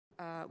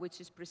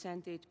which is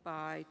presented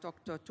by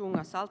Dr.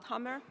 Tunga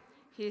Salthammer.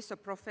 He is a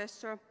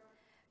professor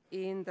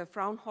in the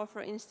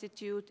Fraunhofer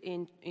Institute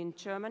in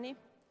Germany.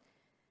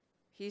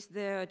 He's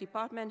the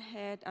department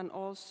head and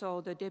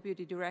also the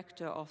deputy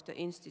director of the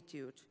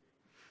Institute.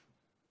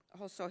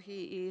 Also,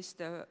 he is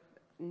the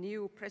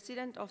new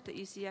president of the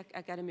ECAC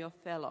Academy of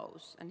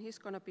Fellows, and he's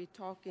going to be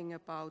talking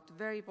about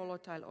very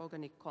volatile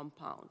organic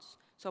compounds.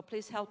 So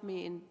please help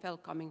me in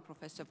welcoming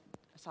Professor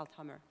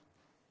Salthammer.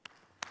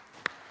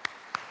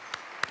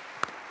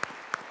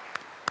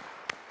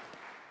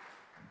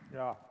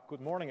 Yeah,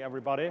 good morning,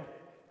 everybody.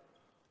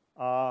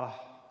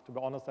 To be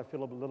honest, I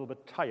feel a little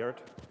bit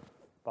tired,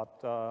 but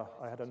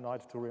I had a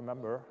night to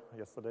remember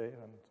yesterday,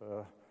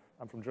 and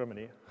I'm from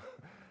Germany,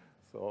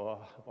 so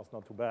it was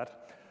not too bad.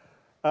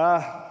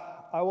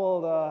 I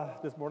will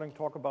this morning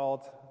talk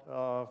about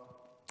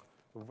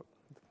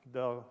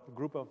the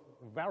group of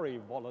very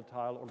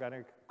volatile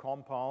organic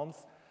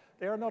compounds.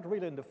 They are not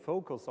really in the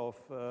focus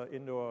of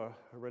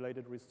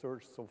indoor-related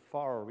research so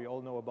far. We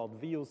all know about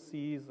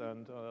VOCs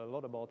and a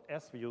lot about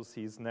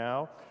SVOCs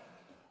now,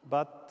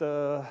 but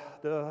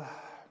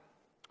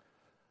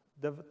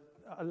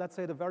let's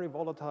say the very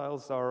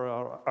volatiles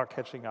are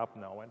catching up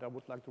now, and I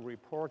would like to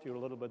report you a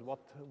little bit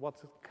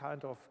what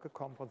kind of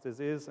compound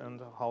this is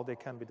and how they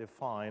can be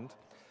defined.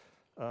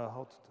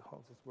 How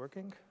is this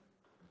working?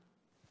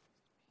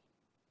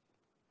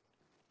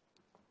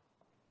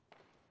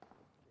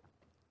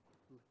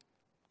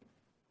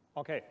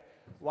 Okay,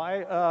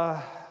 why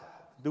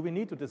do we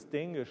need to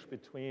distinguish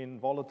between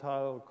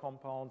volatile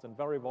compounds and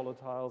very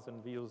volatiles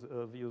and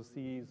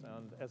VOCs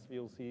and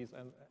SVOCs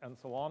and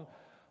so on?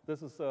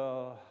 This is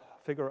a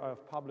figure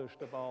I've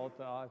published about,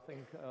 I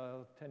think,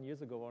 10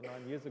 years ago or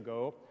 9 years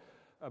ago,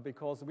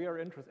 because we are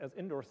interested, as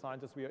indoor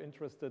scientists, we are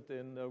interested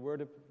in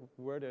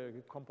where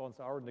the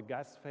compounds are in the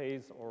gas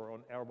phase or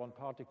on airborne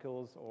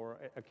particles or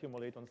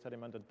accumulate on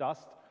sedimented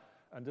dust.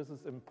 And this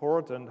is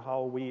important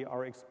how we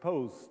are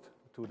exposed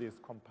to these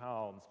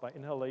compounds by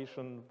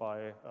inhalation,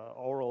 by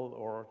oral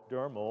or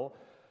dermal.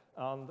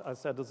 And I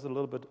said this is a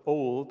little bit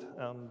old,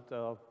 and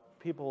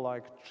people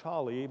like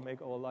Charlie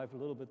make our life a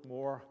little bit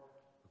more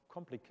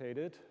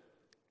complicated.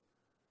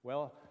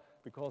 Well,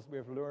 because we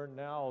have learned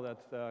now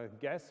that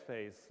gas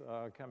phase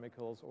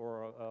chemicals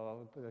or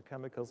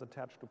chemicals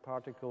attached to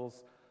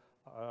particles,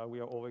 we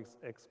are always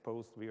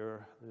exposed via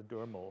the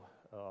dermal,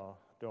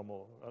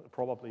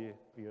 probably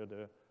via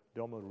the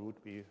dermal route.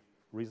 We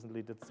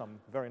recently did some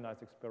very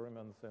nice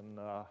experiments in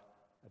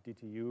at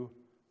DTU,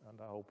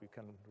 and I hope we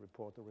can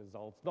report the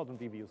results, not on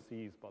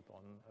VVOCs, but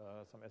on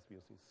some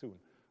SVOCs soon.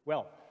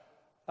 Well,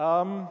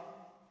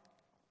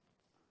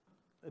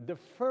 the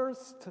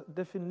first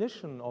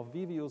definition of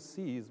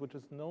VVOCs, which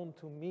is known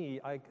to me,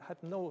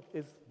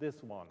 is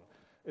this one.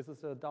 This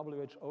is a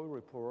WHO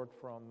report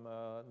from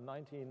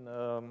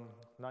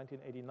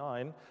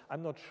 1989.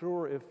 I'm not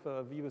sure if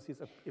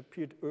VVOCs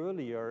appeared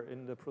earlier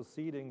in the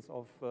proceedings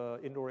of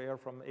indoor air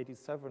from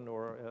 87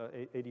 or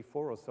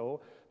 84 or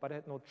so, but I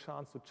had no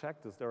chance to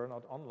check this. They're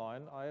not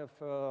online. I have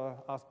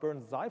asked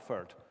Bernd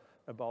Seifert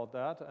about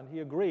that, and he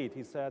agreed.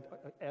 He said,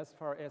 as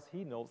far as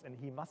he knows, and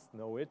he must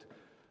know it,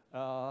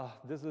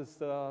 this is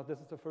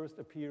the first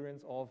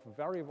appearance of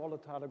very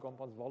volatile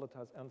compounds,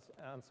 volatiles, and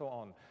so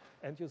on.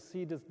 And you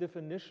see this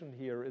definition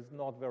here is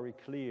not very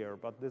clear,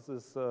 but this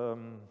is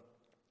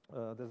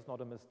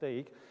not a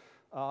mistake.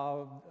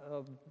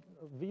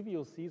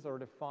 VVOCs are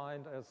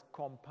defined as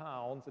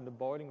compounds in the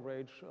boiling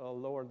range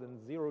lower than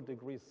 0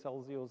 degrees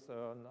Celsius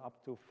and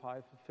up to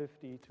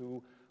 550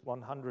 to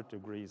 100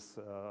 degrees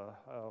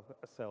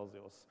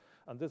Celsius.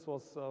 And this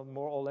was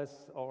more or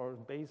less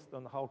based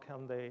on how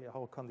can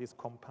these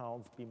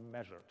compounds be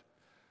measured.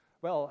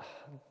 Well,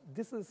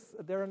 this is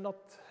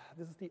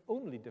the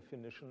only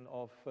definition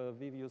of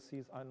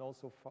VVOCs I know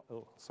so far.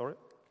 Oh, sorry.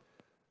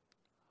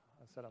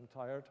 I said I'm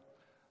tired.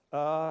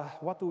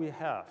 What do we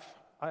have?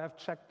 I have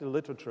checked the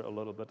literature a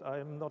little bit.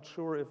 I'm not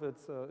sure if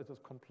it is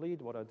complete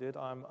what I did.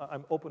 I'm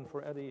open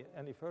for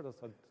any further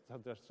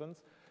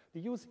suggestions.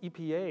 The US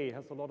EPA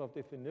has a lot of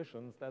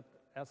definitions that,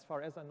 as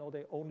far as I know,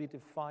 they only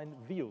define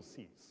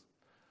VOCs.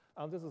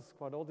 And this is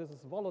quite old. This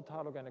is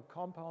volatile organic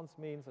compounds,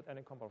 means that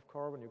any compound of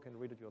carbon, you can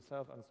read it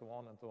yourself, and so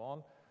on,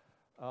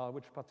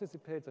 which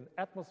participates in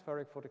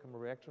atmospheric photochemical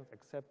reactions,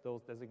 except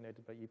those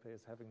designated by EPA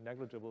as having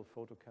negligible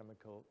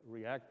photochemical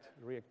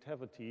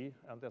reactivity.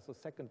 And there's a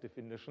second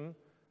definition.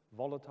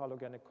 Volatile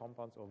organic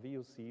compounds, or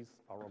VOCs,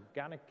 are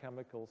organic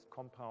chemicals,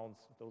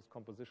 compounds. Those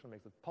composition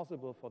makes it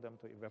possible for them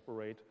to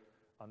evaporate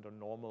under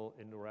normal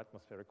indoor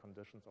atmospheric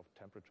conditions of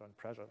temperature and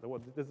pressure.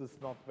 This is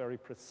not very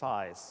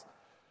precise.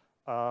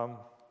 I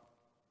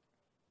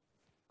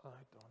don't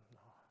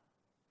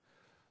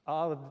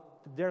know.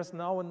 There's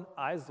now an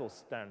ISO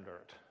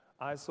standard,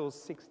 ISO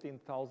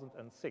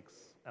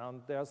 16006,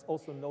 and there's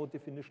also no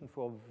definition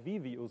for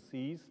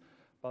VVOCs,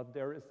 but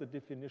there is a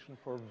definition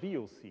for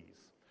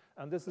VOCs.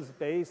 And this is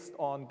based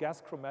on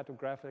gas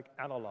chromatographic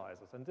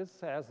analysis. And this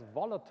says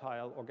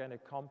volatile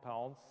organic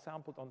compounds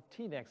sampled on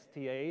T-next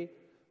TA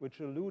which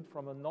elute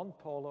from a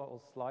non-polar or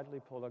slightly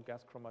polar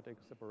gas chromatic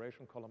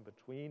separation column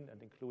between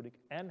and including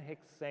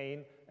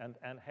N-hexane and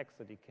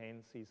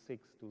N-hexadecane C6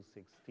 to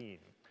 16.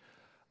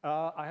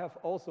 I have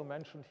also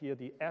mentioned here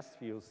the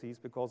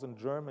SVOCs because in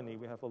Germany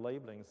we have a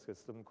labeling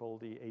system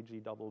called the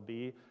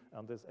AGBB,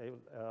 and this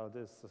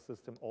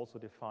system also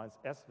defines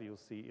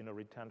SVOC in a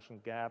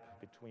retention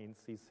gap between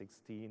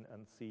C16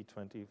 and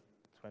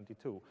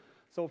C22.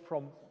 So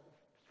from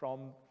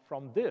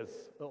this,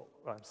 oh,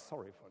 I'm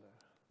sorry for that.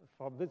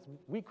 From this,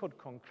 we could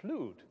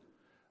conclude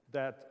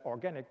that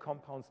organic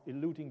compounds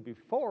eluting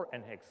before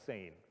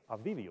N-hexane are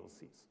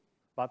VVOCs.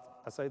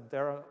 But as I said,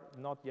 they're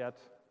not yet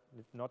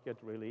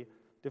really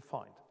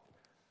defined.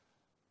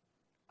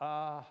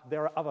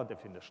 There are other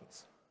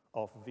definitions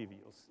of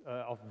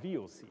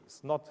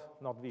VOCs, not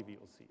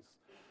VVOCs.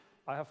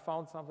 I have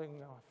found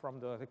something from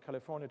the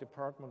California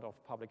Department of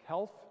Public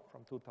Health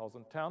from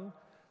 2010.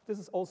 This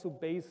is also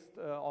based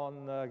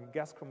on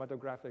gas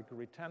chromatographic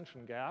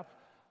retention gap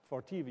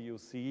for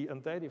TVOC,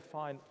 and they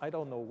define, I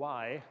don't know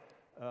why,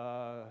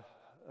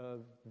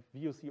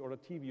 VOC or a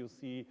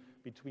TVOC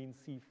between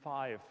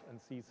C5 and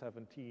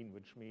C17,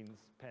 which means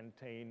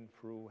pentane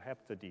through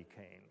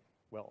heptadecane.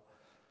 Well,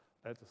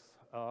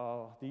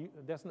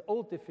 there's an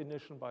old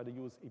definition by the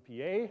US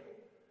EPA.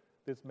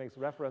 This makes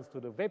reference to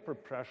the vapor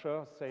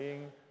pressure,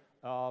 saying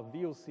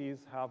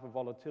VOCs have a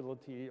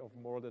volatility of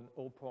more than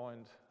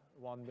 0.1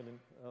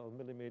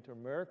 millimeter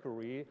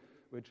mercury,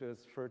 which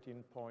is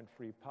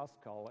 13.3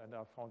 Pascal. And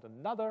I found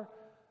another,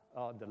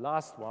 the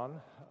last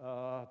one,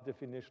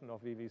 definition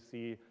of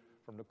VVC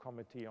from the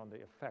Committee on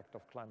the Effect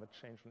of Climate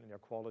Change on Air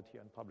Quality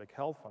and Public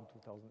Health from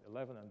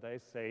 2011, and they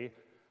say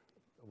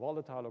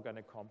volatile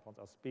organic compounds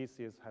are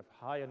species have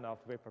high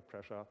enough vapor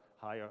pressure,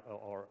 higher,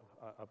 or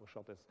I will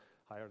show this,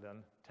 higher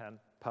than 10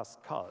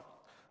 Pascal.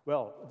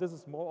 Well, this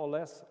is more or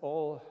less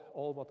all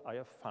what I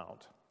have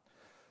found.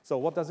 So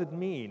what does it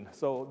mean?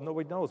 So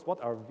nobody knows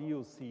what are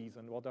VOCs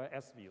and what are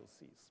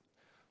SVOCs.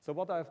 So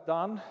what I've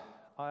done,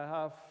 I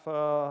have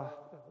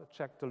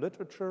checked the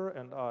literature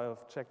and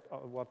I've checked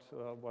what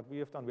we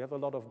have done. We have a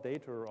lot of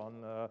data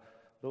on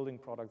building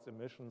products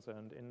emissions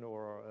and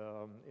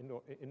indoor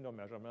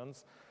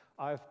measurements.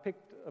 I've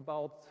picked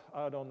about,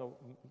 I don't know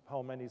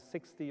how many,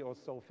 60 or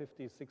so,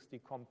 50, 60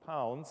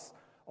 compounds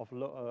of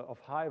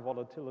high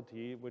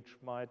volatility which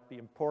might be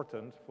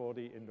important for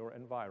the indoor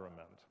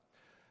environment.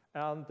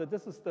 And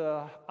this is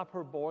the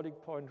upper boiling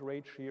point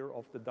range here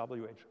of the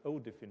WHO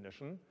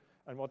definition.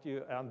 And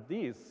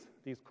these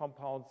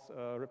compounds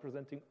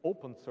representing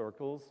open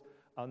circles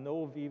are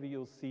no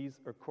VVOCs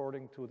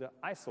according to the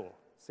ISO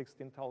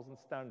 16000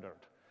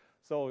 standard.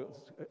 So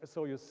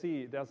you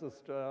see there's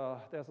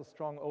a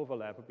strong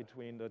overlap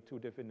between the two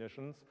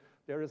definitions.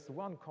 There is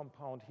one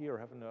compound here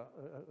having a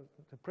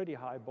pretty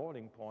high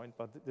boiling point,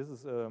 but this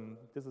is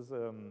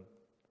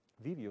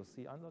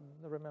VVOC. I don't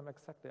remember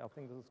exactly. I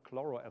think this is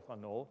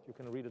chloroethanol. You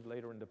can read it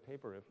later in the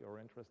paper if you're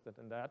interested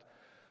in that.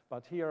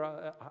 But here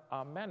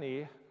are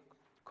many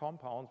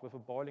compounds with a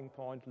boiling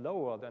point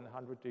lower than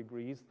 100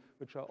 degrees,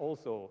 which are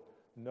also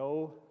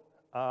no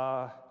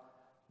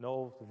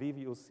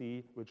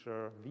VVOC, which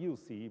are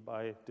VOC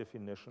by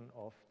definition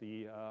of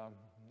the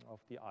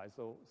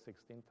ISO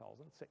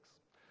 16006.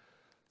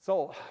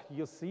 So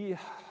you see,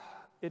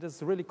 it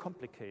is really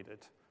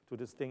complicated to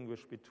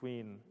distinguish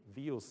between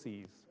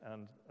VOCs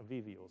and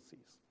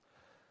VVOCs.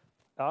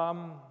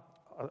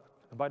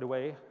 By the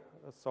way,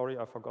 sorry,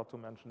 I forgot to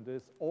mention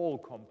this, all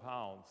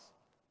compounds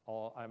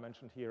I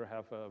mentioned here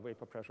have a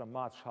vapor pressure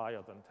much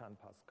higher than 10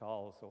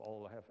 Pascal, so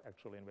all have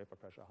actually in vapor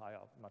pressure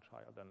much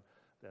higher than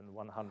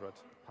 100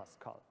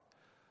 Pascal.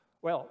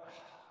 Well,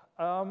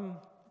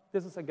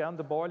 this is again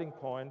the boiling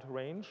point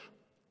range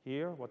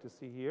here, what you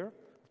see here,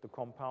 the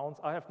compounds.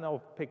 I have now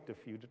picked a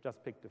few,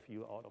 just picked a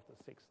few out of the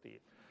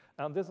 60.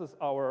 And this is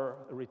our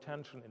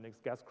retention index,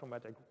 gas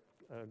chromatic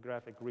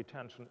graphic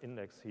retention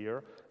index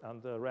here,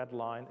 and the red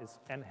line is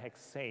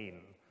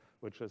N-hexane,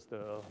 which is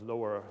the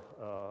lower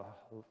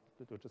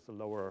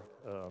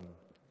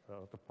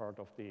the part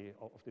of the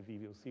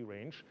VVOC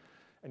range.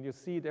 And you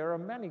see there are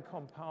many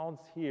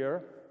compounds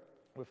here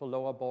with a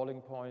lower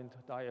boiling point,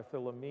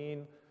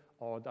 diethylamine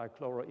or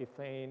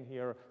dichloroethane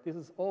here. This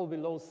is all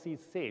below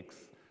C6,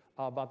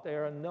 but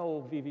there are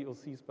no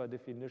VVOCs by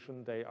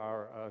definition. They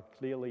are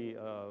clearly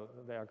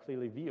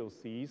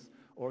VOCs.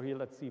 Or here,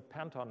 let's see,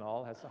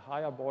 pentanol has a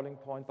higher boiling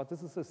point, but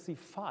this is a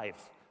C5.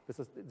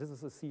 This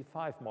is a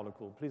C5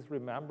 molecule. Please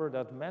remember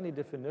that many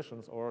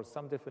definitions or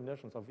some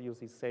definitions of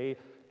VOC say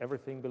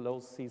everything below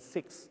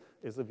C6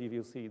 is a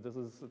VVOC.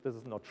 This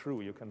is not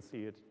true. You can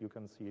see it. You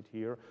can see it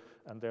here,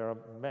 and there are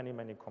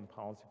many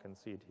compounds. You can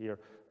see it here,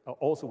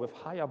 also with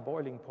higher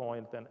boiling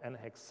point than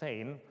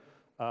N-hexane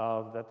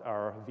that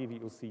are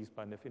VVOCs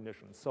by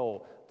definition.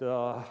 So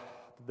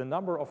the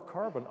number of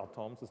carbon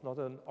atoms is not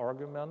an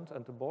argument,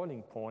 and the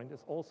boiling point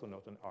is also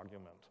not an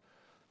argument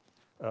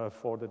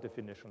for the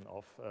definition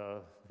of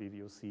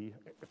VVOC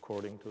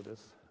according to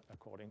this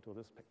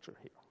picture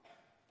here.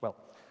 Well,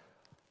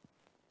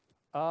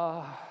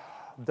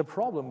 the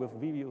problem with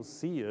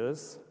VVOC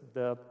is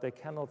that they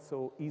cannot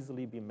so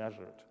easily be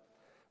measured.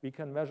 We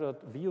can measure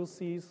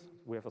VOCs.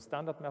 We have a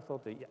standard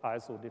method. The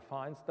ISO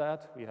defines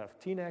that. We have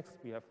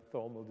TNEX. We have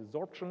thermal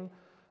desorption.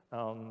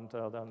 And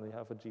then we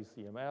have a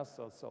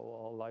GCMS.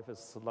 So life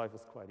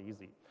is quite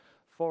easy.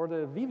 For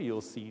the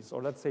VVOCs,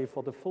 or let's say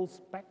for the full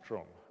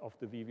spectrum of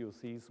the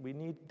VVOCs, we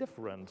need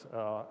different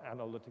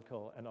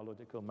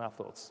analytical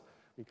methods.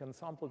 We can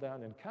sample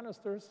them in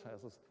canisters,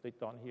 as is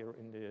done here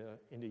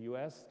in the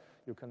US.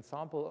 You can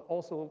sample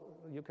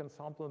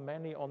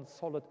many on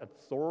solid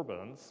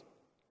adsorbents.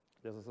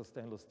 This is a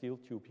stainless steel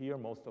tube here.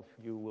 Most of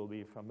you will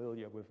be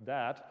familiar with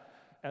that.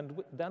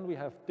 And then we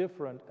have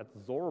different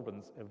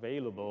adsorbents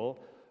available,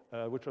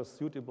 which are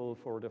suitable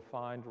for a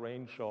defined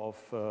range of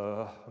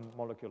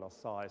molecular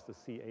size, the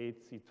C8,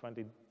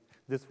 C20.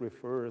 This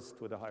refers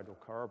to the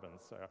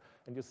hydrocarbons.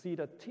 And you see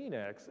that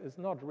TNEX is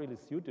not really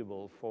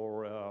suitable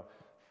for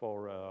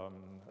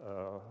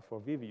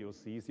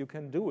VVOCs. You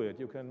can do it.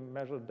 You can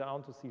measure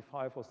down to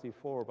C5 or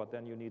C4, but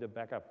then you need a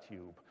backup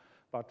tube.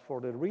 But for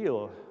the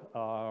real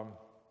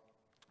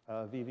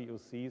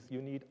VVOCs,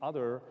 you need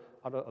other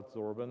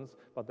adsorbents,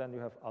 but then you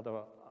have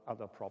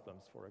other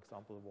problems. For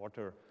example,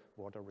 water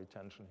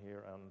retention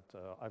here, and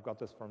I've got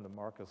this from the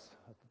Marcus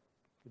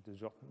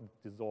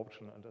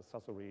Desorption and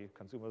Accessory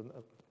Consumer.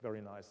 A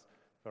very nice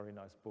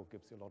book,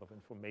 gives you a lot of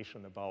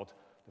information about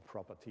the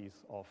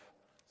properties of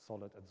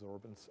solid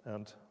adsorbents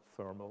and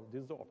thermal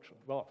desorption.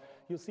 Well,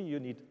 you see,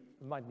 you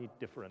might need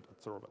different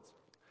adsorbents.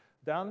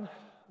 Then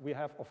we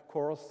have, of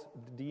course,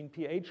 the Dean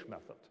pH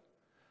method.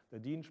 The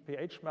Dean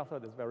pH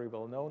method is very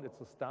well known. It's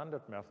a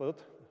standard method.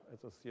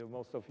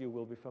 Most of you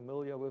will be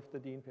familiar with the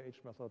Dean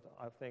pH method,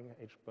 I think,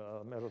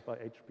 measured by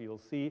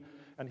HPLC.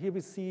 And here we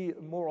see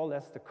more or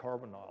less the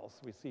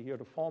carbonyls. We see here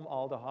the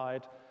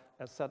formaldehyde,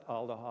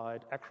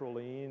 acetaldehyde,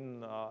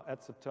 acrolein,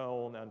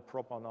 acetone, and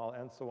propanol,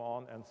 and so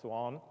on and so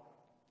on.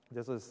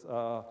 This is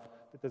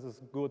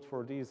good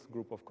for these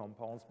group of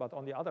compounds. But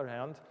on the other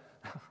hand,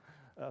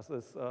 as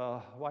is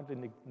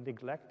widely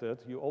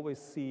neglected, you always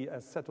see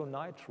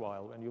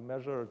acetonitrile when you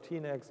measure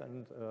TNEX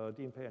and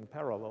DNP in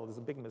parallel. It's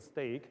a big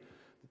mistake.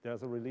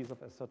 There's a release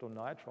of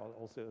acetonitrile,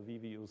 also a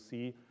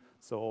VVOC.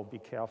 So be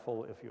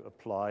careful if you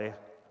apply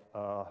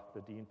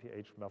the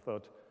DNPH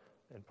method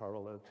in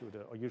parallel to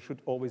or you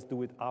should always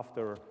do it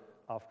after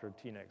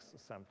TNEX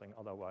sampling.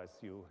 Otherwise,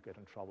 you get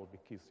in trouble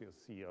because you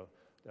see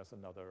there's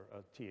another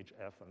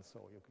THF, and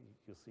so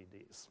you see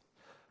these.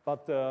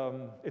 But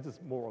it is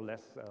more or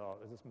less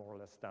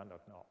standard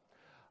now.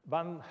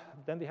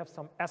 Then we have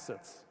some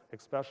acids,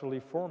 especially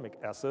formic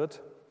acid.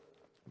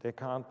 They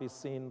can't be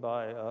seen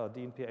by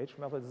DNPH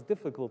method. It's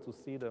difficult to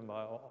see them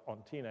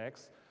on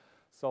TNEX.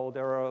 So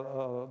there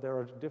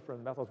are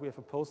different methods. We have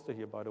a poster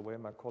here, by the way.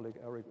 My colleague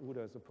Eric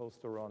Uda is a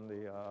poster on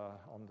the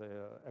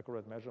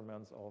accurate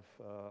measurements of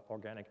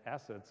organic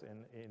acids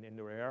in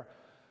indoor air.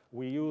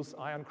 We use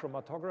ion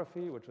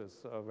chromatography, which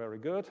is very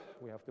good.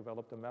 We have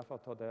developed a method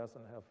for this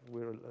and have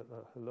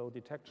low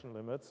detection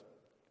limits.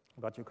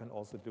 But you can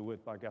also do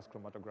it by gas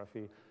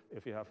chromatography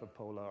if you have a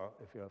polar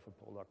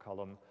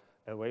column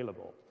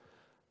available.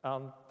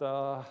 And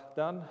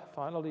then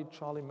finally,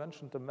 Charlie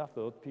mentioned the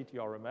method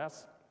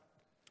PTRMS.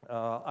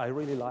 I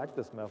really like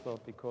this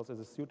method because it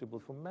is suitable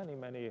for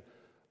many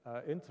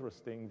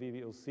interesting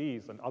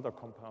VVOCs and other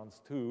compounds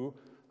too.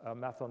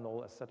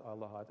 Methanol,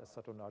 acetaldehyde,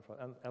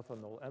 acetonitrile, and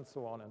ethanol, and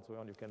so on and so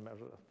on. You can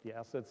measure the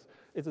acids.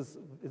 It is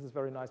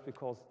very nice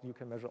because you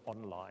can measure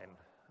online.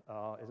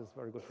 It is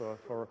very good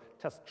for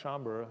test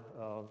chamber,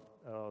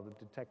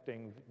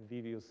 detecting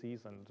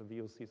VVOCs and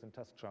VOCs in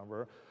test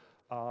chamber.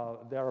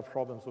 There are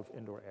problems with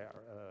indoor air,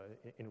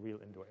 in real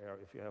indoor air,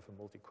 if you have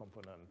a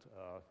multi-component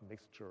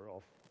mixture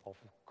of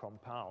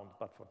compound,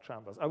 but for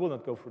chambers. I will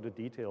not go through the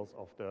details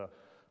of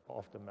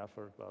the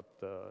method, but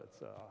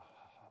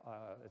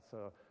it's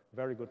a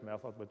very good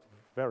method with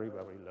very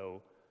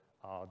low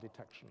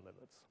detection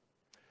limits.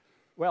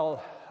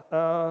 Well,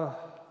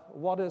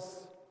 what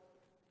is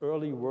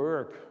early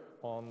work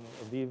on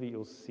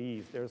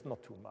VVOCs? There's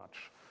not too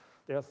much.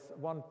 There's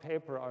one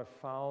paper I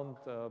found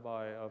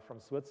from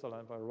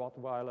Switzerland by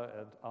Rottweiler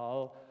et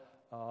al.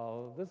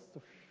 This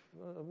is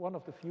one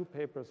of the few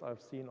papers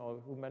I've seen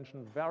who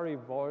mentioned very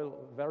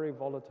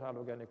volatile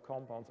organic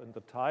compounds in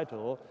the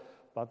title,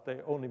 but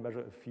they only measure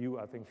a few,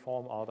 I think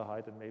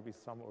formaldehyde and maybe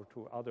some or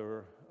two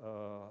other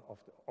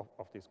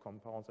of these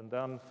compounds. And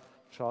then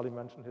Charlie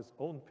mentioned his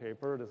own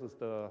paper. This is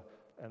the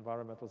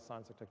Environmental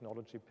Science and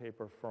Technology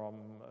paper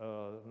from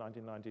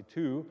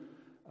 1992.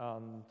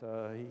 And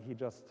he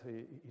just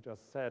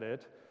said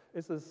it.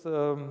 This is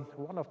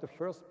one of the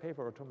first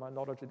papers, to my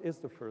knowledge, it is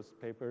the first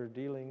paper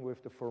dealing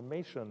with the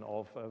formation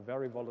of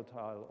very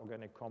volatile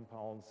organic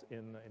compounds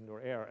in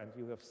indoor air. And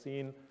you have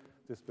seen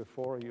this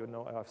before. You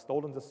know, I've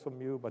stolen this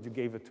from you, but you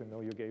gave it to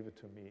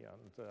me.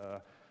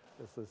 And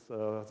this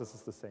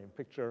is the same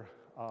picture.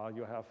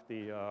 You have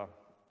the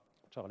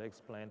Charlie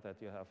explained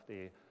that you have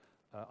the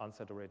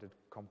unsaturated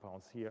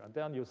compounds here. And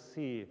then you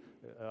see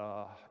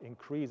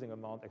increasing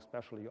amount,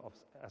 especially of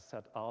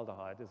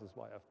acetaldehyde. This is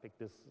why I've picked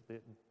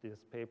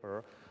this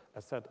paper.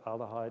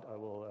 Acetaldehyde, I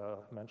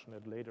will mention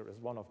it later, is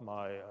one of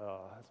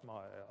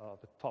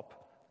the top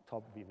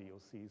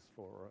VVOCs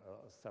for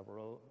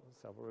several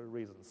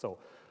reasons. So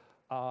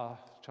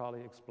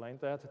Charlie explained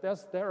that.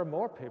 There are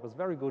more papers,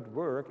 very good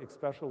work,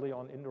 especially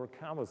on indoor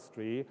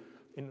chemistry.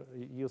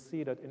 You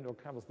see that indoor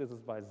chemistry, this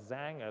is by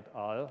Zhang et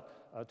al.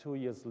 2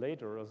 years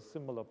later, a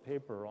similar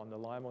paper on the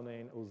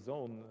limonene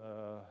ozone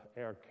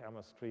air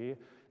chemistry.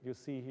 You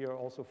see here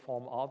also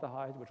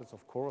formaldehyde, which is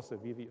of course a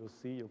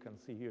VVOC. You can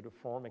see here the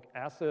formic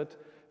acid.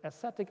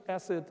 Acetic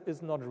acid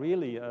is not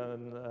really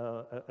a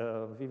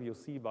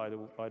VVOC,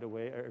 by the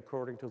way.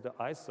 According to the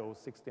ISO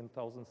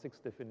 16006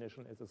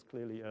 definition, it is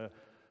clearly a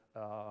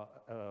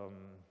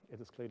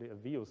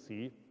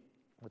VOC.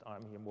 But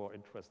I'm here more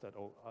interested,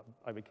 or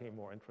I became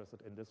more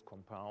interested in this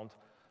compound,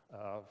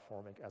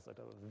 formic acid.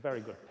 A very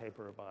good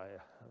paper by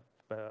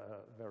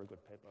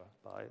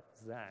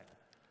Zhang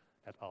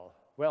et al.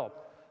 Well,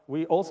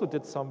 we also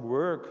did some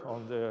work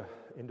on the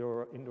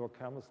indoor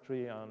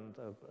chemistry, and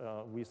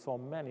we saw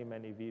many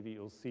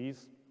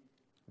VVOCs.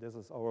 This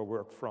is our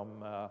work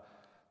from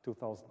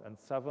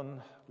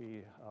 2007.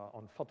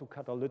 On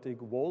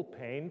photocatalytic wall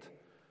paint.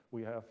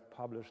 We have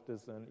published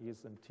this in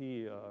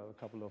ESMT a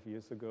couple of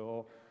years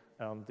ago.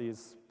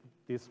 This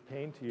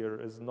paint here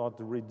is not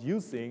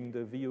reducing the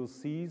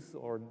VOCs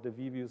or the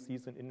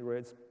VVOCs in indoor air,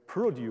 it's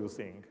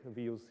producing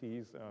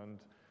VOCs and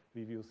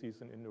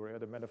VVOCs in indoor air.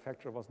 The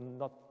manufacturer was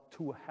not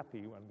too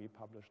happy when we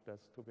published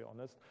this, to be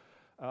honest.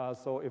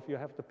 So if you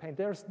have the paint,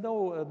 there's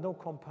no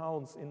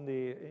compounds in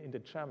the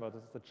chamber.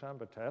 This is the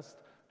chamber test.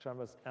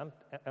 Chamber is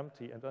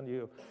empty, and then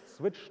you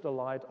switch the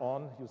light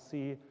on, you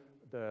see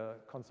the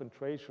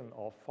concentration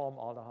of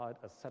formaldehyde,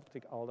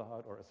 acetic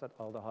aldehyde, or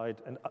acetaldehyde,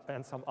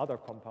 and some other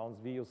compounds,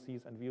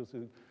 VOCs and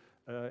VOCs,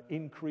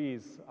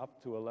 increase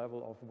up to a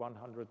level of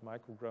 100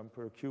 microgram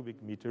per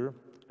cubic meter.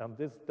 And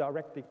this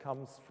directly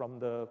comes from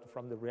the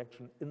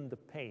reaction in the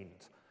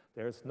paint.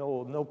 There's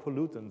no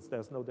pollutants,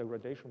 there's no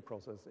degradation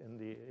process in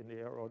the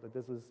air. Or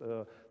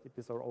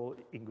these are all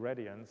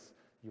ingredients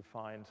you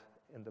find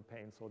in the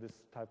paint. So this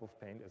type of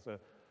paint is a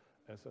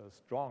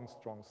strong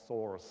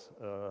source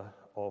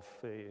of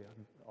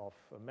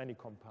many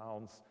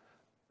compounds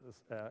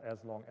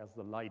as long as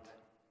the light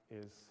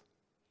is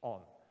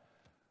on.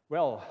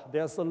 Well,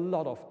 there's a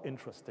lot of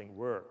interesting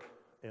work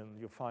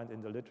you find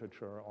in the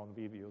literature on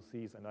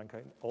VVOCs, and I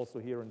can also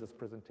here in this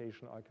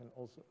presentation, I can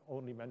also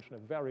only mention a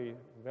very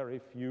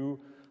few.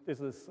 This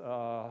is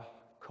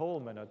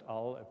Coleman et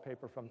al., a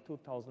paper from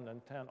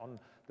 2010 on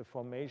the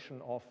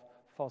formation of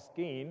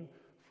phosgene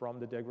from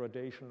the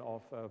degradation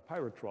of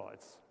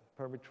pyretroids,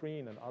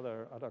 permetrine and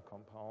other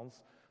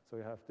compounds. So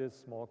you have this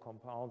small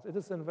compounds. It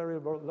is in very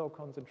low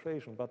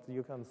concentration, but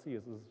you can see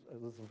this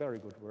is very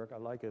good work. I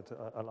like it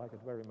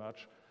very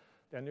much.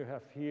 Then you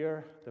have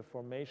here the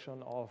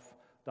formation of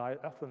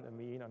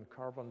diethylamine and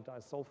carbon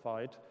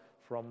disulfide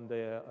from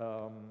the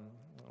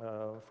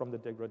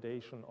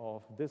degradation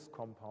of this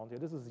compound. Yeah,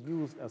 this is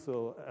used as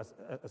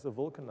a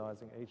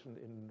vulcanizing agent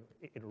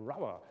in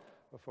rubber.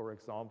 For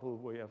example,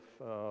 we have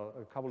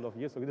a couple of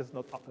years ago. This is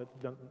not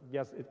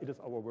yes, it is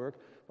our work,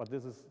 but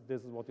this is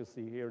what you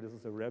see here. This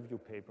is a review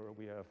paper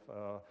we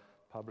have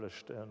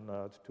published in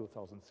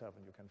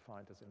 2007. You can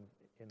find this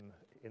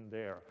in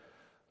there.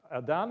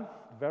 Then,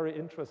 very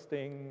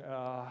interesting,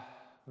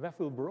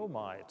 methyl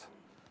bromide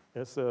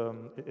is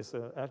an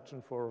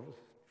agent for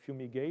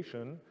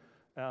fumigation,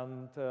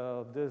 and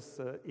this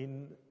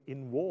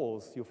in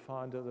walls you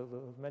find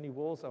many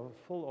walls are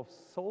full of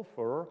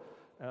sulfur.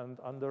 And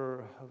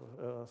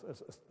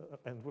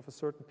and with a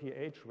certain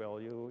pH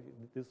value,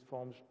 this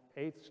forms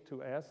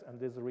H2S, and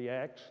this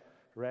reacts,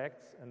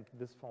 and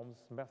this forms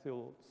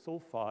methyl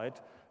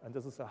sulfide, and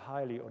this is a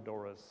highly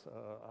odorous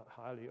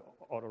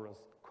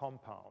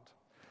compound.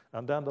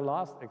 And then the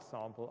last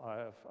example I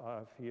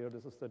have here,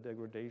 this is the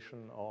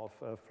degradation of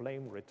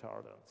flame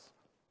retardants.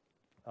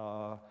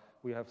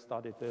 We have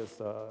studied this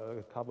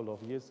a couple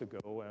of years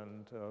ago,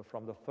 and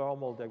from the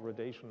thermal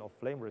degradation of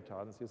flame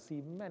retardants, you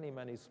see many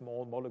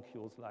small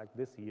molecules like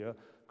this here,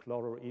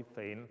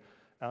 chloroethane.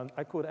 And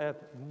I could add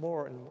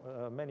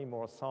many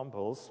more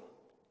samples.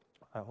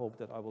 I hope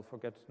that I will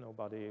forget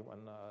nobody when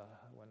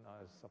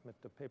I submit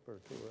the paper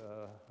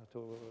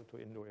to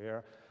indoor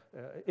air.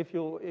 If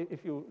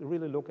you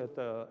really look at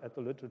the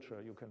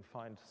literature, you can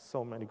find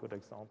so many good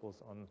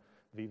examples on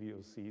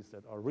VVOCs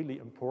that are really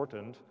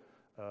important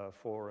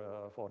for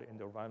the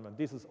indoor environment.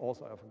 This is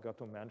also, I forgot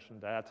to mention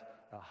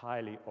that, a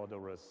highly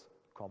odorous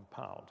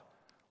compound.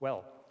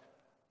 Well,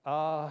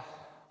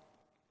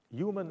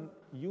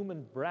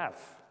 human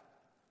breath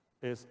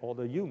or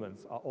the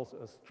humans are also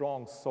a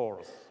strong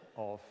source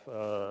of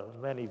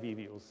many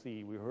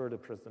VVOC. We heard a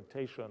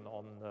presentation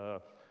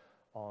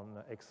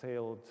on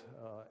exhaled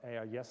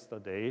air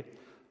yesterday.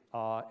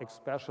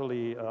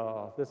 Especially,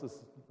 this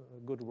is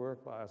good work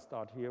I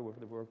start here with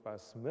the work by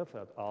Smith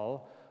et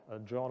al.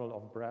 Journal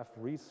of Breath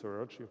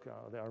Research.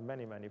 There are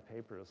many, many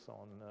papers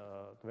on,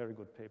 very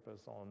good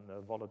papers on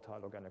volatile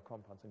organic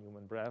compounds in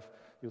human breath.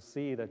 You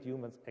see that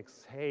humans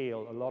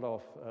exhale a lot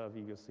of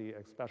VVOC,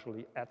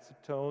 especially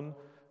acetone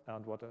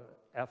and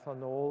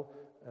ethanol,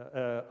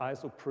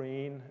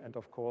 isoprene, and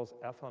of course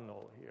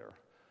ethanol here.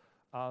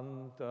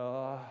 And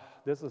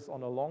this is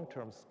on a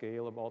long-term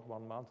scale, about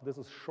 1 month. This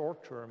is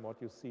short-term,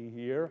 what you see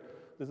here.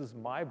 This is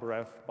my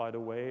breath, by the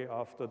way,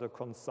 after the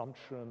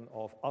consumption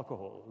of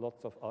alcohol,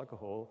 lots of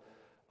alcohol.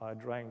 I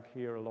drank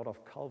here a lot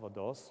of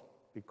Calvados,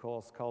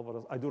 because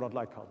Calvados, I do not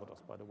like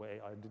Calvados, by the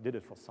way, I did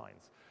it for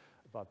science.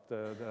 But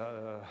the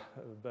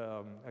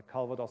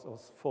Calvados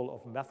was full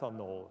of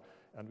methanol,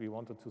 and we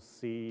wanted to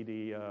see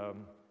the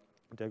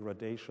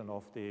degradation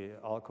of the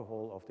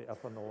alcohol, of the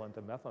ethanol and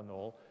the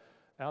methanol.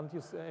 And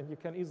you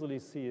can easily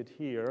see it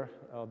here.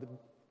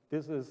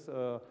 This is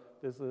I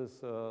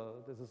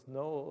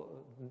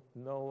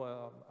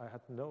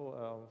had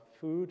no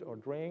food or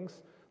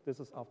drinks. This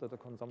is after the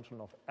consumption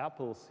of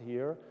apples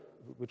here,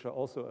 which are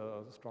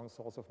also a strong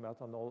source of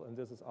methanol, and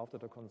this is after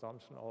the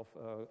consumption of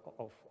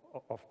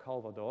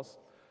Calvados.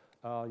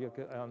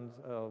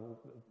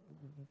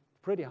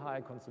 Pretty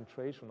high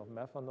concentration of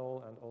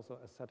methanol and also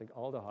acetic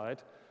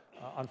aldehyde.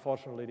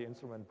 Unfortunately, the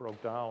instrument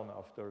broke down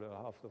after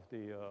half of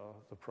the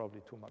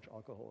probably too much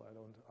alcohol.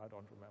 I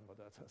don't remember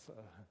that.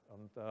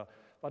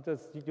 But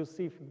as you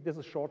see, this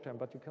is short term,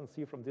 but you can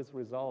see from these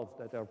results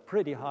that there are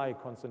pretty high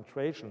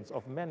concentrations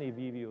of many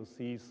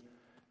VVOCs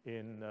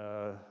in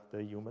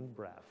the human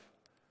breath.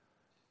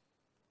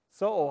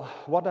 So,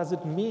 what does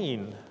it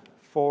mean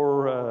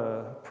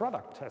for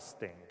product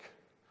testing?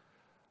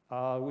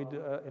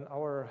 In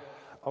our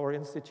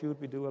institute,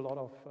 we do a lot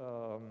of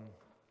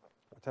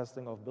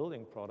testing of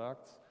building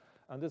products,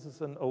 and this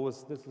is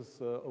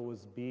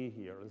OSB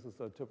here. This is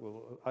a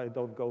typical. I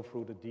don't go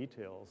through the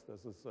details.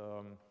 This is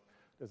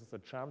a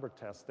chamber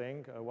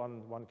testing,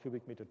 one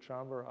cubic meter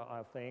chamber,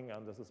 I think,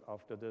 and this is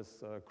after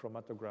this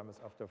chromatogram is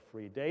after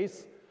 3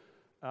 days.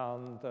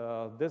 And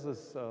this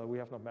is, we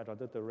have not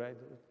measured it, the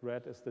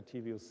red is the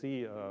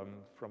TVOC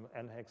from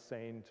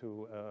N-hexane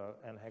to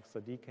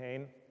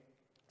N-hexadecane.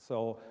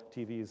 So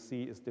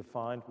TVOC is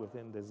defined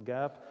within this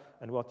gap,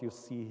 and what you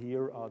see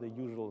here are the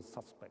usual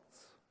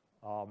suspects.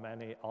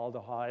 Many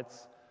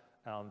aldehydes,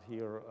 and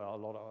here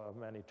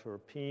many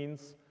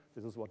terpenes.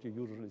 This is what you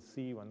usually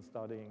see when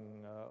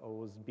studying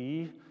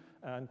OSB,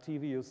 and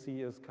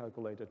TVOC is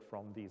calculated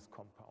from these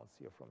compounds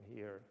here, from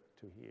here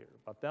to here.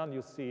 But then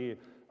you see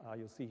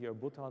here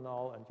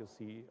butanol, and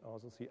you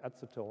also see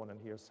acetone, and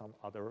here some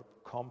other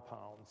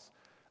compounds.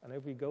 And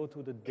if we go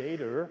to the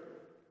data,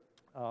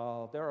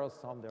 there's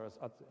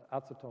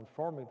acetone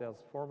formic, there's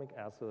formic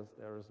acid,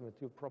 there's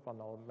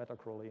methylpropanol,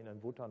 metacrolene,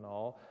 and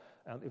butanol.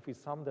 And if we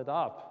sum that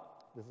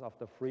up, this is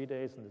after 3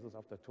 days and this is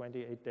after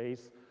 28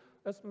 days,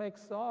 this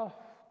makes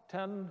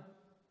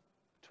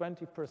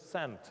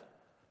 10–20%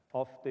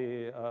 of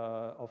the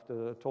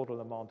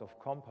total amount of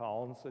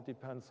compounds. It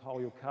depends how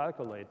you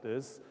calculate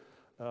this.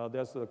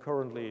 There's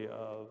currently,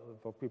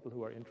 for people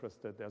who are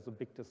interested, there's a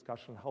big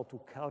discussion how to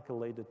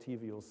calculate the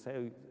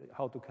TVOC,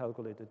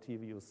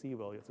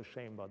 value. It's a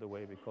shame, by the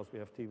way, because we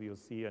have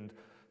TVOC and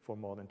for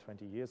more than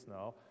 20 years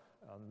now.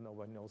 No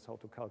one knows how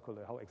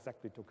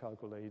exactly to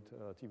calculate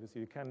TVOC.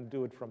 You can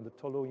do it from the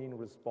toluene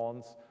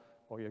response,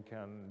 or you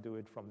can do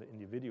it from the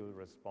individual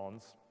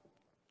response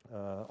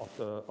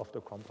of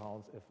the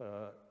compounds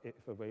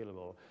if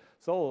available.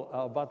 So,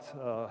 but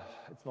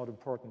it's not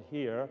important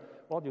here.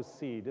 What you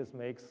see, this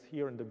makes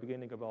here in the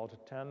beginning about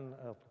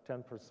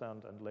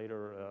 10%, and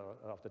later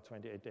after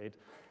 28 days,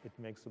 it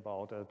makes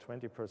about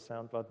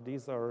 20%. But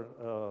these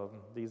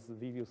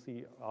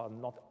VVOC are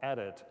not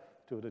added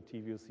to the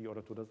TVOC or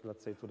to the,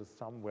 let's say, to the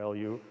sum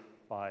value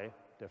by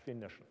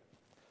definition.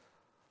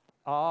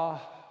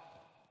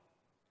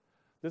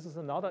 This is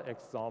another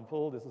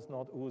example. This is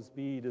not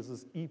OSB, this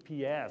is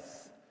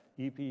EPS.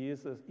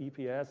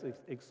 EPS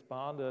is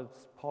expanded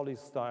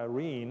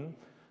polystyrene,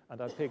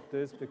 and I picked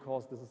this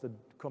because this is a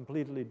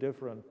completely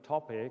different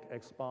topic.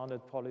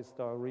 Expanded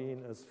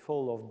polystyrene is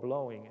full of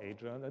blowing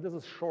agent, and this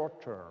is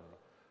short term.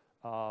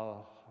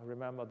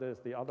 Remember this,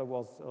 the other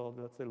was,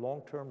 let's say,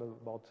 long term,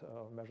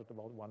 measured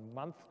about 1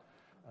 month,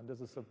 and this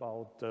is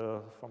about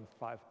from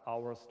 5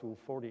 hours to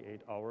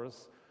 48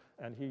 hours.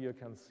 And here you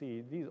can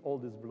see all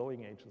these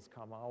blowing agents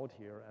come out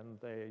here,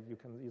 and you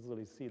can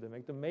easily see they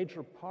make the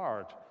major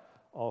part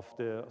of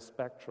the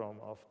spectrum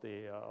of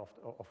the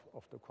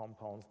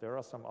compounds. There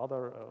are some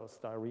other,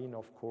 styrene,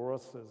 of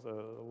course, is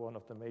one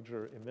of the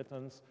major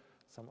emittents,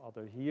 some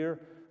other here.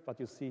 But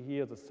you see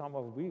here the sum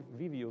of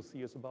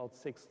VVOC is about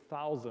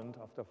 6,000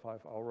 after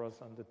 5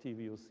 hours, and the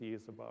TVOC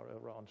is about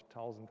around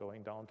 1,000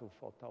 going down to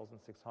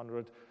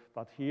 4,600.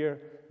 But here,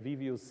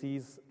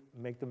 VVOCs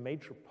make the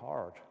major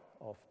part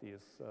of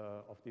this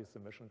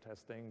emission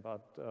testing,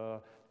 but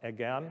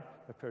again,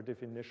 per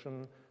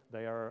definition,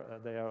 they are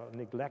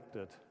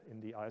neglected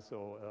in the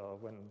ISO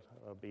when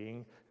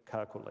being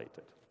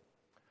calculated.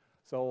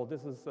 So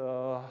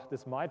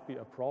this might be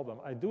a problem.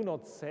 I do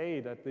not say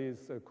that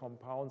these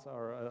compounds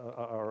are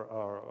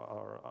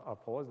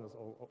poisonous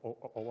or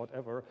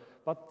whatever,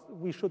 but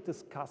we should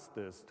discuss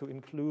this to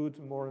include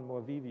more and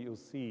more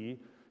VVOC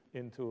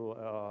into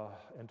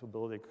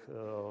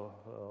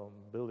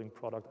building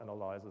product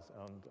analysis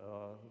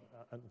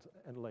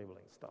and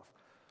labeling stuff.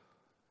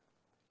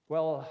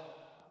 Well,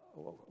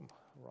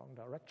 wrong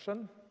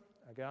direction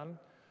again.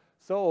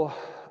 So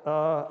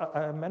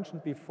I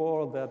mentioned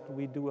before that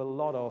we do a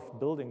lot of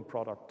building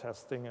product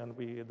testing, and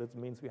that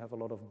means we have a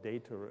lot of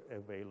data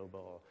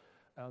available.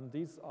 And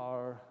these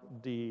are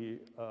the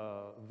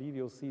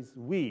VVOCs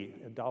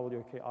we at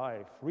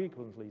WKI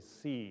frequently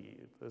see.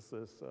 This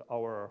is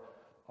our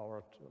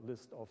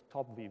list of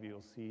top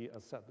VVOC,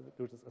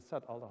 which is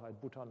acetaldehyde,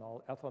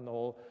 butanol,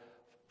 ethanol,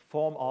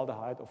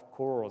 formaldehyde, of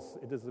course,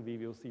 it is a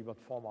VVOC, but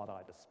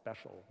formaldehyde is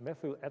special.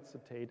 Methyl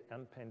acetate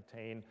and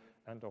pentane,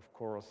 and of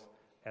course,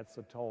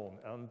 acetone.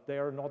 And they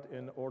are not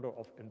in order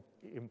of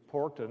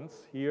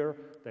importance here.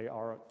 They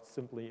are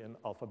simply in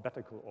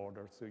alphabetical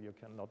order, so you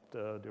cannot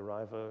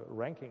derive a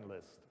ranking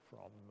list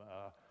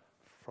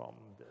from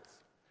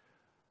this.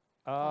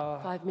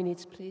 5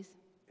 minutes, please.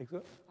 5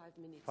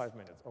 minutes. 5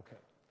 minutes, okay.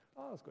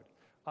 Oh, that's good.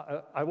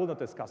 I will not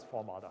discuss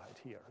formaldehyde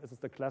here. This is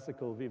the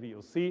classical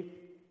VVOC.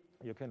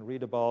 You can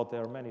read about,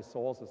 there are many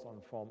sources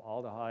on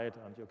formaldehyde,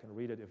 and you can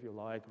read it if you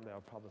like. There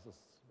are published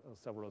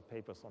several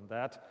papers on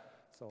that,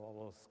 so I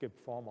will skip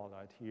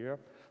formaldehyde here.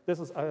 This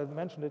is, I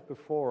mentioned it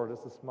before,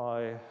 this is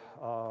my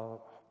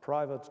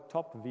private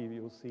top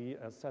VVOC,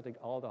 acetic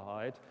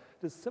aldehyde.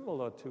 It is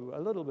similar to, a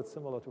little bit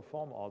similar to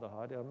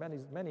formaldehyde. There are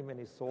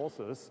many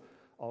sources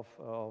of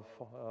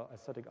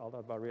acetic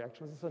aldehyde by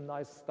reaction. This is a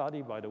nice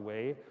study, by the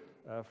way,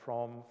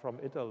 from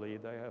Italy.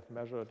 They have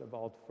measured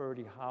about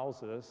 30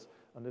 houses,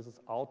 and this is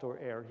outdoor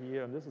air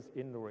here, and this is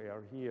indoor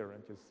air here,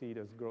 and you see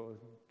this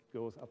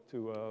goes up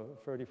to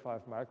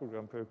 35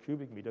 microgram per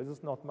cubic meter. This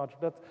is not much,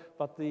 but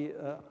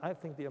I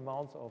think the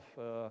amounts of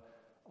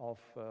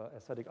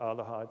acetic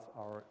aldehydes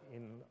are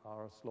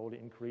slowly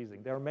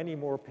increasing. There are many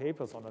more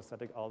papers on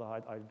acetic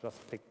aldehyde. I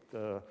just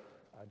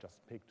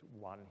picked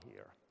one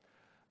here.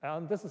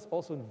 And this is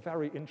also a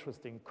very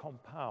interesting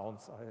compound.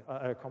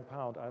 I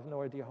have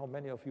no idea how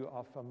many of you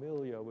are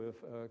familiar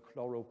with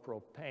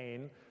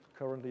chloropropane.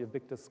 Currently a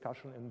big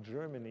discussion in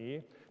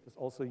Germany. It's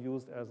also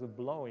used as a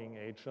blowing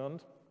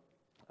agent.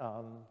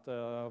 And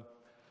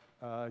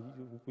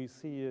we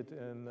see it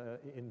in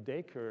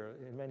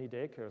many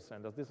daycare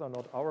centers. These are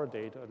not our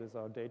data. These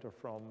are data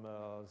from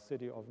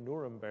city of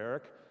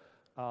Nuremberg.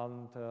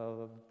 And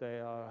they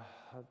are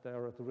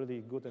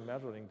really good in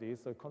measuring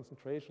these. The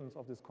concentrations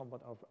of this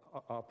compound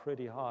are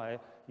pretty high.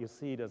 You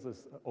see this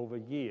is over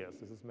years.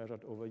 This is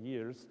measured over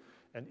years.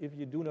 And if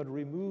you do not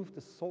remove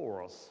the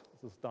source,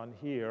 this is done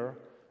here,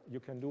 you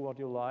can do what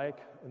you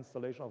like,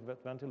 installation of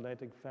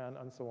ventilating fan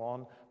and so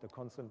on. The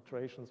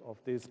concentrations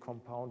of this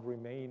compound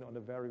remain on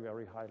a very,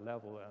 very high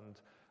level. And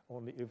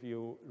only if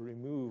you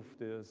remove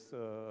this,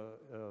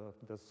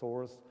 the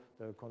source,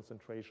 the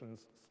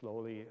concentrations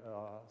slowly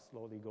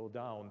go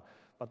down.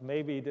 But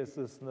maybe this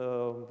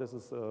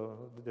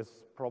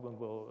problem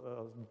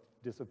will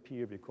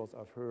disappear, because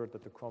I've heard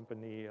that the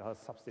company has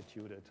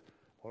substituted,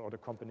 or the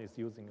companies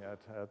using it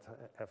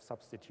have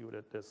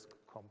substituted these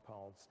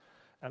compounds.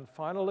 And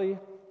finally,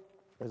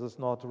 this is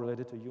not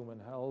related to human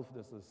health.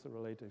 This is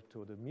related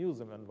to the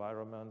museum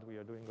environment. We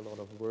are doing a lot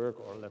of work,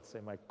 or let's say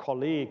my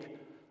colleague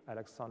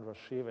Alexandra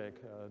Shevek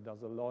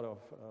does a lot of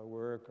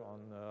work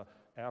on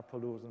air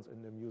pollutants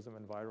in the museum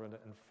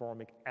environment, and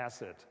formic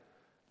acid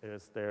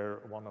is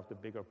there one of the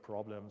bigger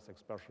problems,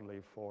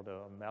 especially for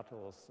the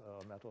metals,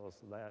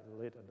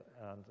 lead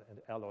and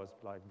alloys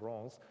like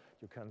bronze.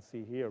 You can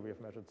see here we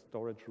have measured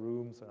storage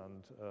rooms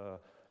and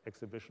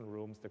exhibition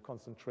rooms. The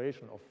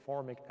concentration of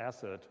formic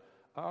acid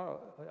are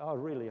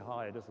really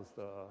high. This is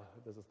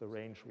the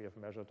range we have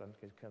measured, and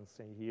you can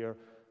see here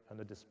in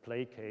the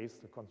display case,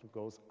 the concentration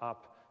goes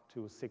up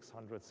to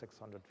 600,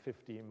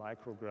 650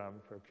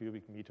 microgram per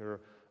cubic meter,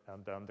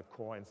 and then the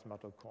coins,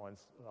 metal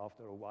coins,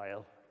 after a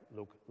while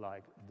look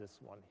like this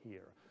one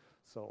here.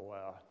 So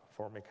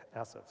formic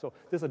acid. So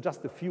these are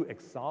just a few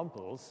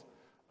examples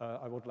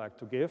I would like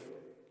to give.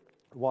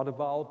 What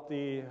about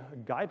the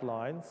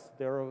guidelines?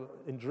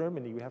 In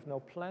Germany, we have now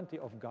plenty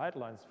of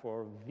guidelines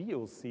for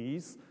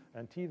VOCs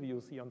and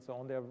TVOC and so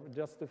on. There are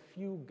just a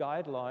few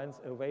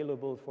guidelines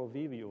available for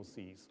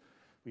VVOCs.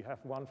 We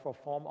have one for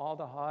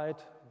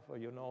formaldehyde,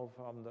 we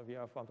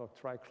have one for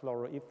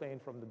trichloroethane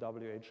from the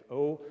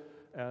WHO,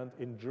 and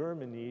in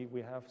Germany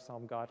we have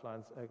some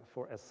guidelines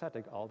for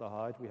acetic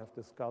aldehyde. We have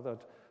discovered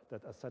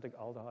that acetic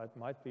aldehyde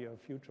might be a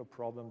future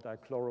problem,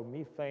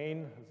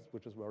 dichloromethane,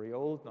 which is very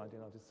old,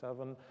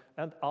 1997,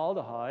 and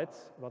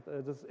aldehydes, but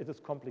it is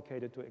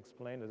complicated to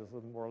explain. It is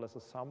more or less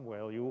a sum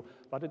value,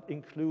 but it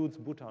includes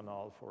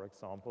butanol, for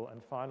example.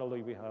 And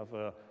finally, we have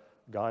a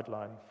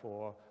guideline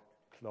for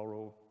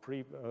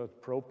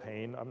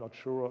chloropropane. I'm not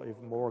sure if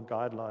more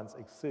guidelines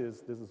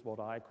exist. This is what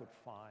I could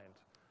find.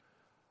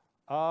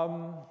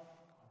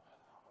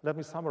 Let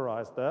me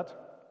summarize that.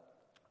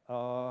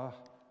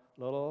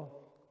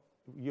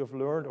 you've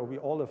learned, or we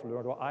all have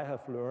learned, or I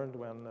have learned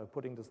when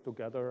putting this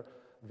together,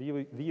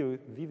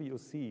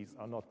 VVOCs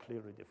are not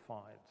clearly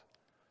defined.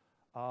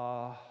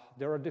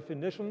 There are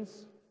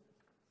definitions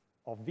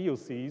of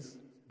VOCs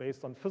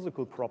based on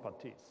physical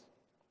properties,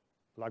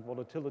 like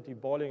volatility,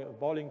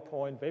 boiling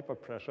point, vapor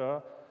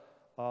pressure.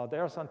 They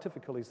are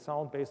scientifically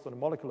sound based on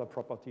molecular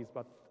properties,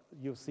 but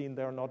you've seen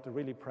they're not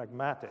really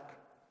pragmatic.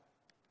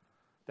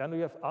 Then we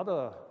have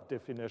other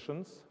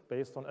definitions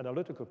based on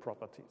analytical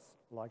properties,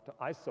 like the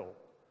ISO.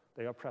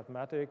 They are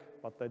pragmatic,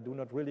 but they do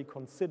not really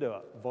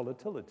consider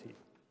volatility.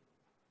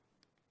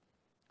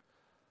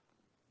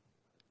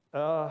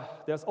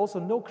 There's also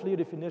no clear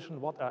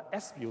definition what are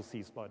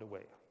SVOCs, by the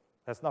way.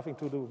 Has nothing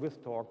to do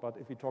with talk, but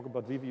if we talk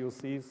about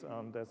VVOCs,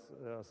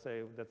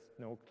 say that's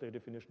no clear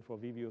definition for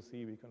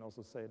VVOC, we can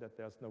also say that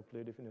there's no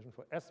clear definition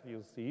for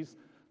SVOCs.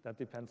 That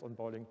depends on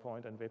boiling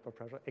point and vapor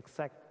pressure,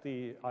 except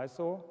the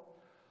ISO.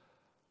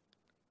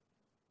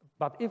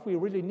 But if we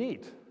really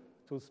need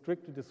to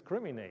strictly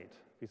discriminate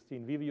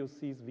between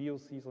VVOCs,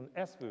 VOCs, and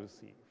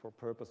SVOC for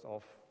purpose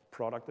of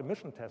product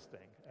emission testing,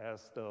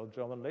 as the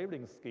German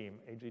labeling scheme,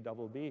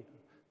 AGBB,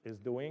 is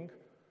doing,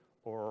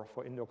 or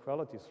for indoor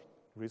quality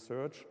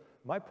research,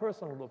 my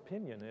personal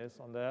opinion is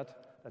on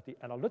that the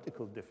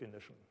analytical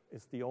definition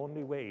is the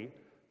only way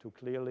to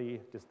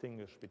clearly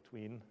distinguish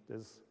between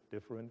these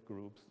different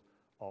groups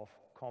of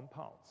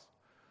compounds.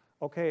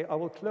 Okay, I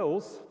will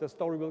close. The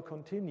story will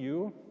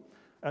continue.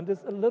 And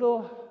this a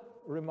little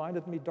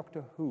reminded me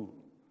Doctor Who.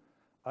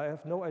 I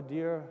have no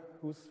idea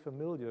who's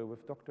familiar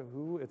with Doctor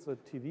Who. It's a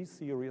TV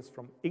series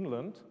from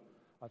England.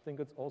 I think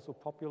it's also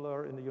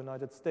popular in the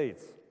United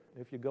States.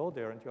 If you go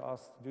there and you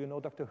ask, do you know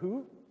Doctor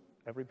Who?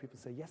 Every people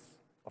say, yes,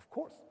 of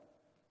course.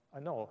 I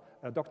know.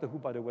 Doctor Who,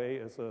 by the way,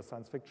 is a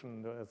science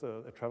fiction, is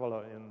a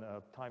traveler in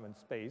time and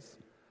space.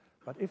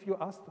 But if you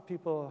ask the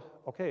people,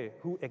 okay,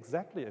 who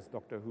exactly is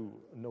Doctor Who?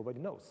 Nobody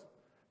knows,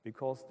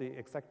 because the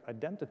exact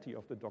identity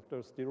of the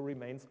Doctor still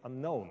remains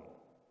unknown.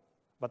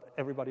 But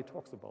everybody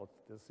talks about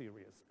the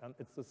series. And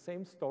it's the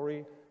same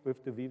story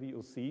with the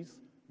VVOCs.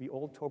 We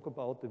all talk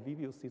about the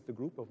VVOCs, the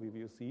group of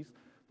VVOCs,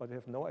 but we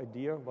have no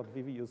idea what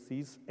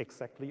VVOCs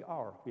exactly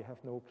are. We have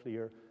no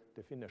clear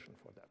definition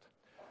for that.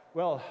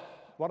 Well,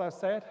 what I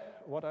said,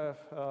 what I've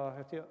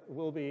had here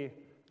will be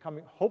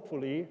coming,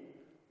 hopefully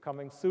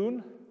coming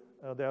soon.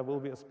 There will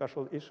be a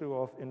special issue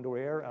of Indoor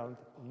Air, and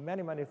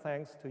many, many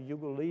thanks to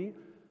Hugo Lee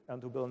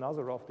and to Bill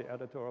Nazaroff, the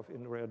editor of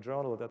Indoor Air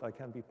Journal, that I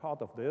can be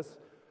part of this.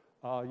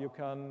 You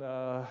can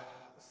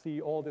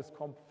see all this,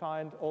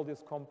 find all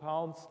these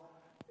compounds,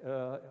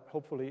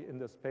 hopefully in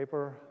this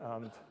paper,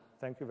 and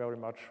thank you very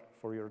much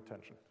for your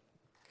attention.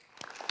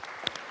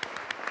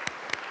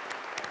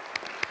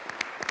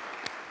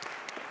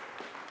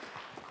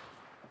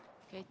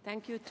 Okay,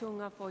 thank you,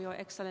 Tunga, for your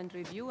excellent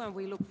review, and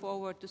we look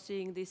forward to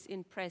seeing this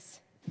in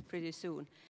press pretty soon.